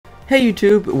Hey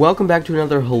YouTube, welcome back to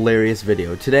another hilarious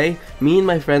video. Today, me and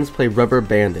my friends play Rubber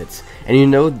Bandits, and you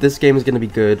know this game is going to be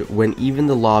good when even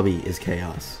the lobby is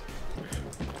chaos.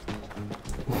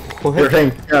 What? Here,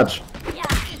 Hank, catch.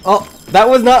 Oh, that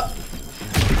was not...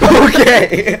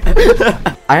 Okay!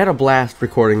 I had a blast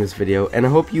recording this video, and I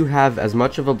hope you have as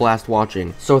much of a blast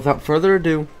watching. So without further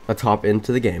ado, let's hop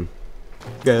into the game.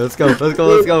 Okay, let's go. Hey, come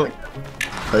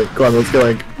on, let's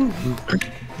go, Hank.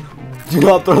 Do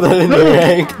not throw that in there,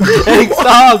 Hank. Hank,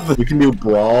 stop! You can do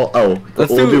brawl. Oh,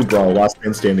 we'll do brawl. Last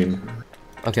man standing.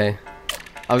 Okay.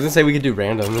 I was gonna say we could do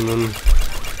random, and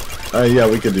then... Yeah,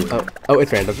 we could do. Oh,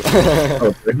 it's random.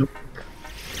 Oh,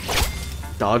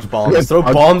 Dodge bombs. Throw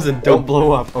bombs and don't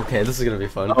blow up. Okay, this is gonna be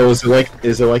fun. Oh, is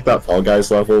it like that Fall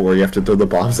Guys level where you have to throw the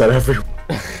bombs at everyone?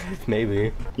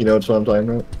 Maybe. You know what I'm talking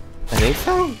about? I think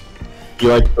so. You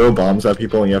like throw bombs at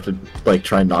people and you have to like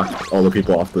try and knock all the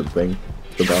people off the thing.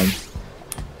 The bombs.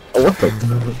 Oh, what the?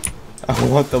 I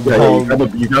want the Yeah,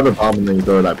 bomb. you grab a bomb and then you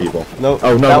throw it at people. Nope.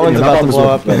 Oh no, that one's about to blow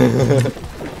up.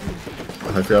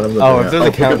 I forgot him. Oh, if there's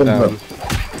a countdown.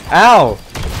 Ow!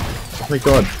 Oh my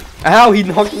god. Ow, he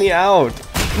knocked me out.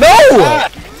 No! Ah!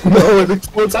 No, it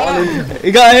explodes on him.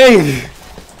 He got Hank.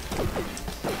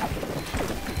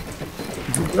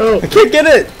 No. I can't get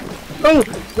it. No!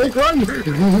 Make run!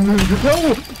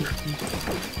 No!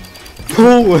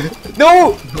 No!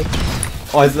 No!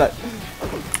 Oh, is that?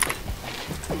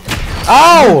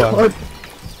 Ow!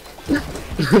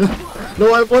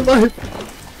 No, I have one life.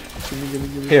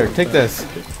 Here, take this.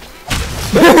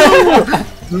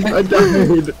 I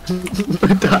died.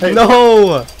 I died.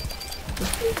 No!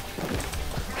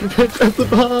 Grab the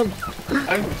bomb.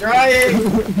 I'm trying!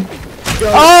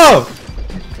 Oh!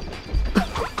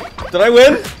 Did I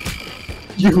win?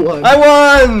 You won. I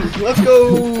won! Let's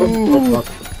go!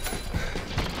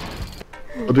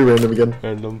 I'll do random again.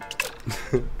 Random.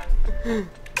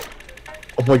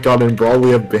 Oh my god, in Brawl we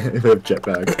have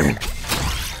jetpack.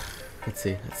 Let's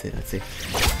see.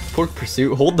 Pork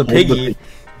Pursuit, hold the piggy.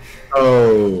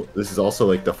 Oh, this is also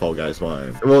like the Fall Guys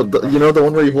one. Well, you know the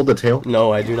one where you hold the tail?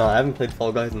 No, I do not. I haven't played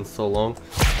Fall Guys in so long.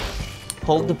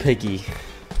 Hold the piggy.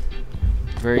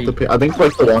 Very... I think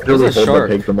like the longer we hold the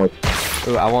pig, the more...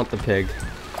 Ooh, I want the pig.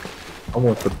 I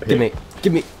want the pig.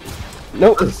 Give me.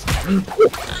 Nope.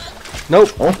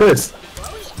 Nope. All this.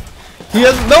 He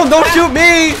has... No, don't shoot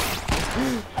me!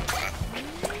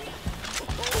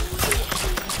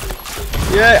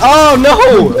 Yeah. Oh, no!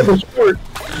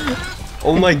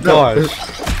 Oh my gosh.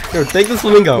 Here, take the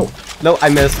flamingo. No, I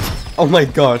missed. Oh my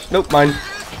gosh. Nope, mine.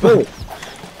 No.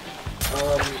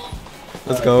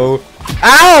 Let's go.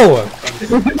 Ow!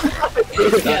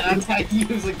 Yeah, that's how you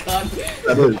use a gun.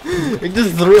 It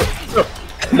just threw it.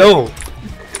 No.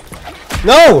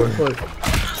 No!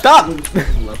 Stop!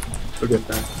 Okay.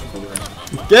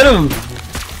 Get him!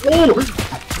 No,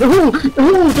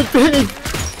 the pig!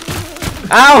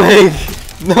 Ow, Hank!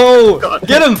 No! God.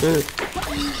 Get him!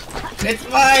 It's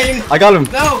mine! I got him.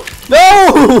 No!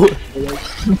 No!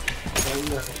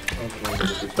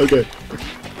 Okay.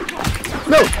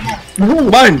 No!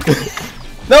 Mine!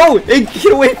 No! Hank,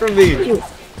 get away from me!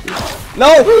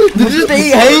 No! Did it just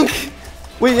eat Hank?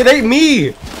 Wait, it ate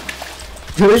me!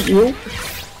 Did it you?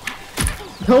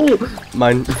 No!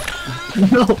 Mine.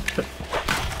 No!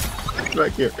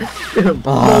 Back here. Get him.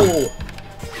 Ah.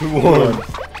 No! Won.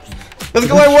 Let's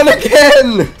go, I won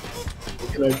again!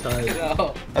 Can I die?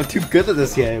 No. I'm too good at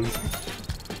this game.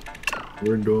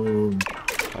 We're done.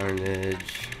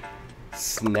 Carnage.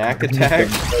 Snack attack.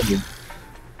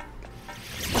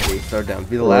 Okay, throw down.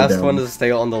 Be the last one to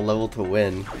stay on the level to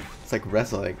win. It's like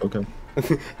wrestling. Okay.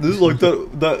 This is like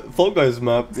that Fall Guys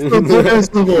map.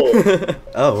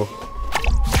 Oh.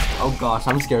 Oh gosh,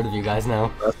 I'm scared of you guys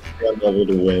now. That's one level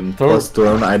to win. Plus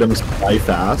thrown items fly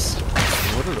fast.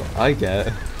 What did I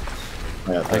get?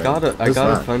 I got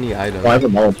a funny item. Oh, I have a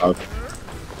Molotov.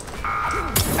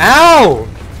 Ow!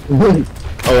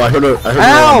 Oh, I heard a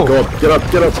Ow! Go up, get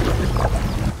up, get up.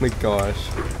 Oh my gosh.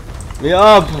 Me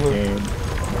up! And...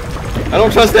 I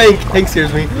don't trust Hank. Hank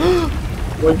scares me. Oh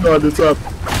my god, it's up.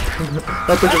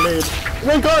 That's a grenade. Oh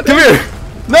my god! Come here!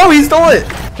 No, he stole it!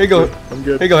 Here you go. I'm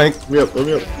good. Here you go, Hank. Let me up, let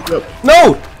me up, let me up.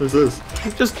 No! What's this? He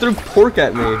just threw pork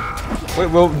at me. Wait,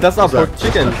 well, that's not pork,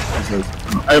 chicken.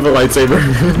 I have a lightsaber.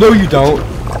 No, you don't.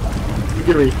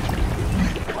 Give me.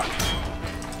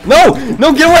 No!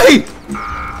 No, get away!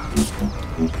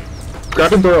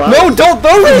 Grab and throw out. No, don't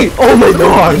throw me! Oh my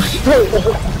gosh!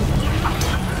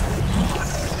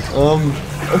 Oh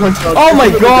my god. Oh my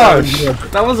gosh!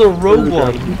 That was a rogue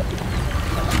one.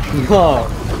 Oh.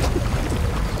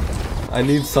 I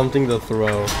need something to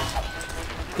throw.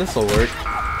 This'll work.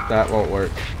 That won't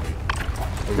work.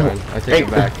 Never mind. I take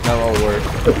it back. That won't work.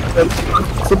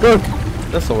 It's the book.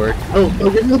 This'll work. No, no,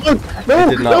 give me the book. No, It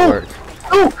did not no, work.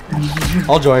 No.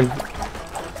 I'll join.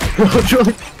 No,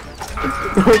 join.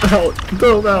 Throw him out.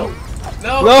 Throw him out.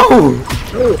 No! No!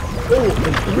 No, no,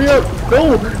 give me up. No.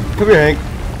 Come here, Hank.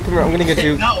 Come here, I'm gonna get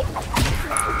you. No!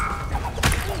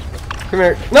 Come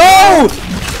here. No!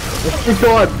 Oh my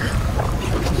god.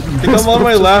 I think I'm on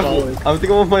my last. I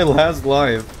think I'm on my last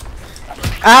life.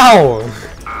 Ow!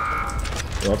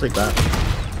 Yeah, I'll take that.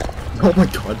 Oh my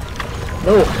god.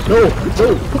 No, no,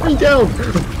 no, put me down.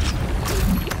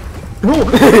 No.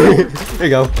 There you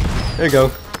go. There you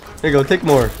go. There you go. Take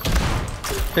more.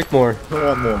 Take more. I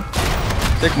want more.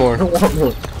 Take more. I want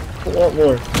more. I want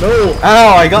more. No.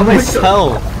 Ow! I got Oh my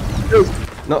myself. God.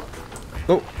 No.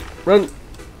 No. Run.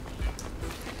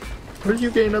 Where did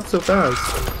you gain up so fast?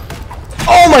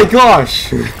 Oh my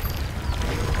gosh!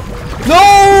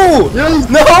 No! Yes.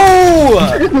 No!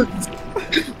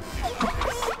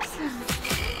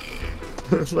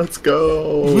 Let's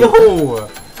go. No!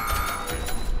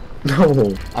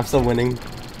 No. I'm still winning.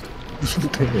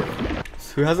 Dang it.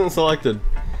 Who hasn't selected?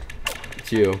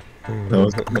 It's you. No,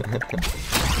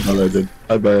 I did.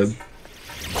 I bad.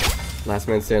 Last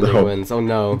man standing No. wins. Oh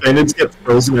no. Bandits get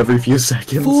frozen every few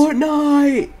seconds.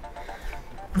 Fortnite!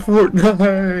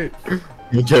 Fortnite.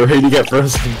 You get ready to get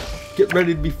frozen. Get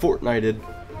ready to be Fortnited.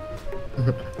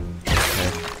 Okay.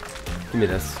 Give me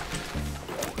this.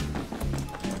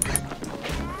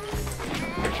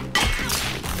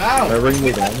 Can I Ow! ring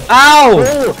the gong? Ow!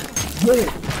 Oh! No.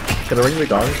 Can I ring the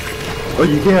gong? Oh,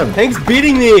 you can. Hank's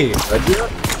beating me! Can I do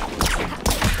that?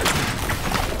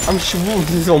 I'm sure.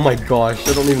 Oh my gosh,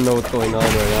 I don't even know what's going on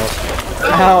right now.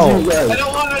 Oh, Ow! I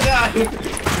don't wanna die!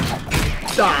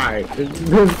 die!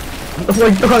 Oh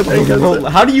my god, I guess it.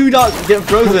 How do you not get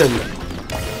frozen?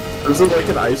 This is like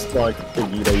an ice block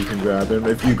thingy that you can grab, and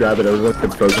if you grab it, everyone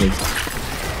gets frozen.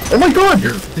 Oh my god!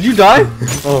 Did you die?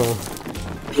 Oh.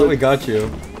 I thought we got you.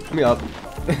 Let me up.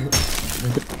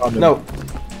 No.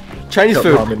 Chinese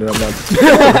food. Ramen and I'm not.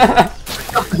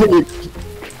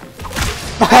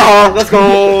 Oh, let's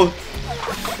go!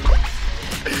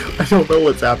 I don't know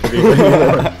what's happening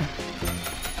anymore.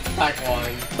 Pack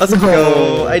one. Let's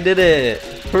go! I did it!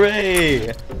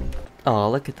 Hooray! Oh,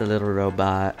 look at the little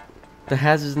robot. The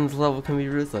hazards in this level can be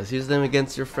ruthless. Use them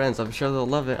against your friends. I'm sure they'll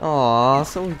love it. Aw,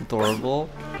 so adorable.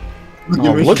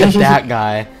 Oh, look at that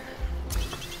guy.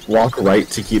 Walk right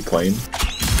to keep playing.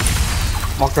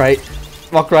 Walk right.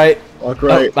 Walk right. Walk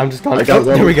right. Oh, I'm just gone. I got Oh,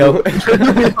 there we go.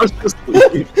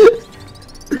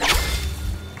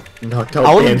 Knocked out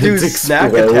I want to do bandits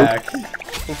snack explode. attack.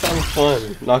 That sounds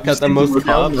fun. Knock out the most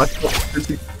cops.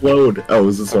 Explode. Oh,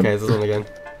 is this one? Okay, is this one again?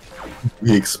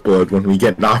 We explode when we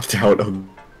get knocked out.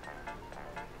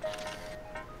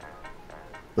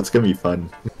 That's gonna be fun.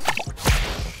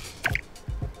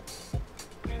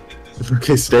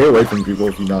 Okay, stay away from people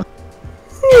if you knock.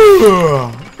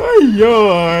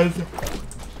 Yawn.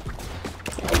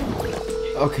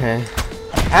 Okay.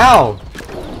 Ow!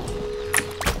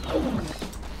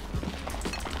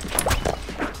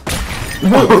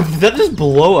 Oh, did that just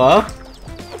blow up?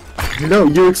 No,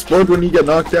 you explode when you get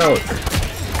knocked out.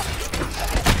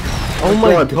 Oh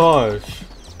my God. gosh.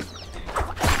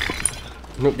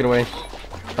 No, get away.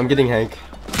 I'm getting Hank.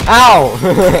 Ow!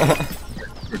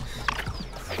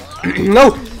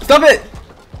 No! Stop it!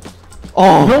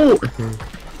 Oh! No!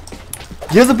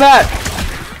 Here's a bat!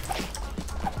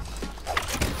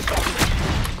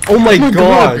 Oh my Oh my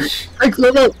gosh! Hank, throw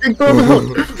him out! Hank, throw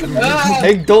him out!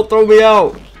 Hank, don't throw me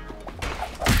out!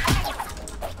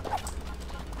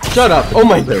 Shut up! Oh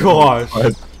my gosh!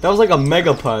 That was like a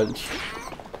mega punch.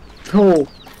 No!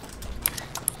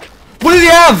 What did he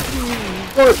have?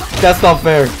 What? That's not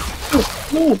fair.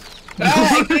 No!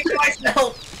 I kicked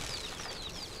myself!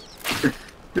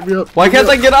 Get me up! Why get can't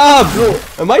me I get up?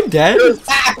 Am I dead?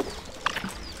 Ah!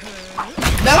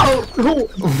 No! No!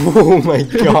 Oh my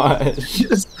gosh.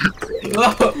 Yes.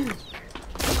 No!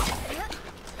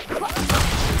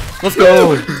 Let's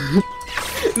go.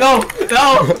 No! No!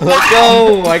 Let's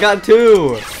go. I got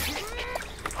 2.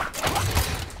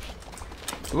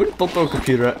 Don't throw a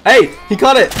computer at. Hey, he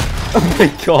caught it. Oh my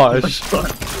gosh.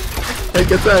 Hey,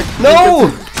 get back! No.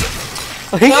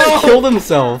 I think he killed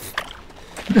himself.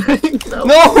 No!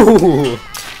 No.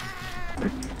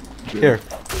 Here.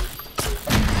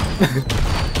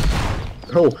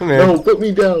 No! Come here. No! Put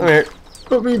me down! Come here.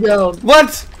 Put me down!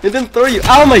 What? It didn't throw you.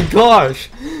 Oh my gosh.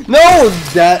 No,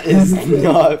 that is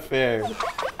not fair.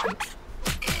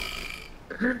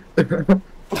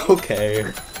 Okay.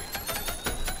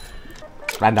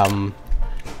 Random.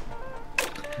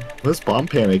 What does Bomb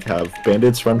Panic have?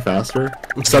 Bandits run faster?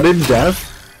 Sudden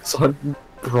death? Sudden...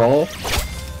 Brawl.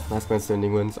 Last man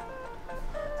standing wins.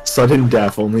 Sudden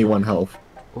death, only 1 health.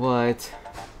 What?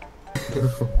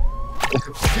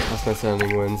 Last man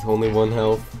standing wins. Only 1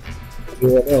 health.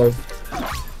 1 health.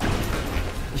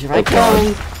 Here I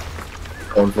come.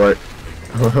 Going for it.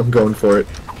 I'm going for it.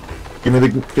 Give me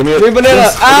it. Give me a banana.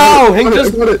 Yes, Ow! Hank I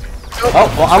just. got it.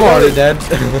 Oh, well, I'm already dead.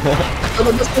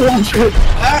 I'm just launch it.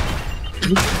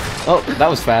 Oh, that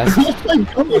was fast.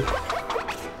 Oh my god.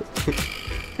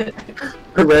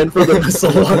 I ran for the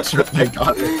missile launcher. I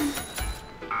got it.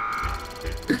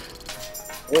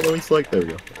 Oh, let me select. There we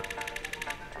go.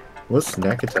 What's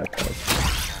snack attack called?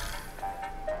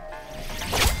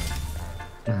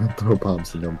 Throw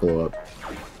bombs and don't blow up.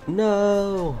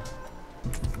 No.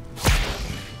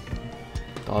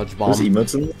 Dodge bomb. There's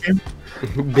emotes in the game?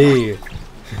 B.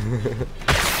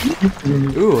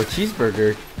 Ooh, a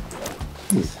cheeseburger.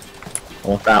 I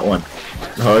want that one.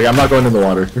 Oh, I'm not going in the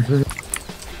water.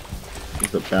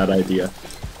 It's a bad idea.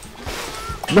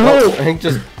 No! Oh, Hank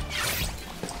just.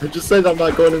 I just said I'm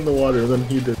not going in the water, then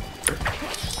he did.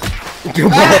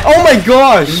 Oh my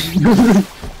gosh!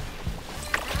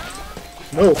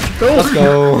 No, Let's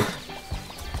go.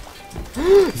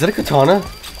 Is that a katana?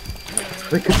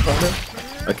 A katana?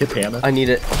 A katana? I need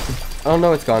it. Oh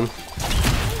no, it's gone.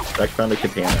 Jack found a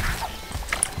katana.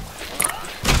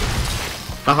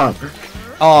 Haha.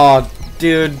 Aw,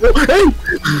 dude. Hey!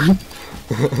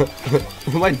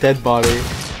 My dead body.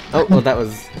 Oh, well, that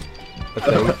was a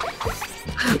thing.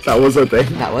 That was a thing.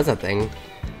 That was a thing.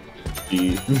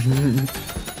 Gee.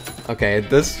 Okay,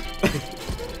 this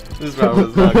this round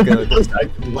was not good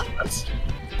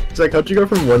Jack, how'd you go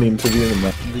from winning to being a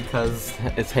mess? because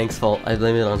it's Hank's fault. I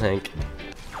blame it on Hank.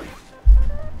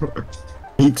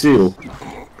 Me too.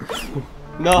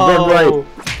 No. Run right.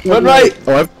 Run right.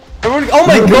 Oh, Oh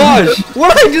my gosh!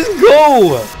 Where did I just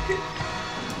go?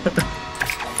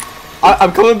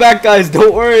 I'm coming back, guys.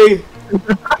 Don't worry.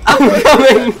 I'm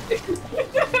coming.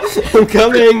 I'm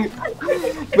coming.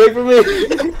 Wait for me.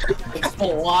 It's the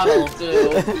waddle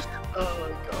too.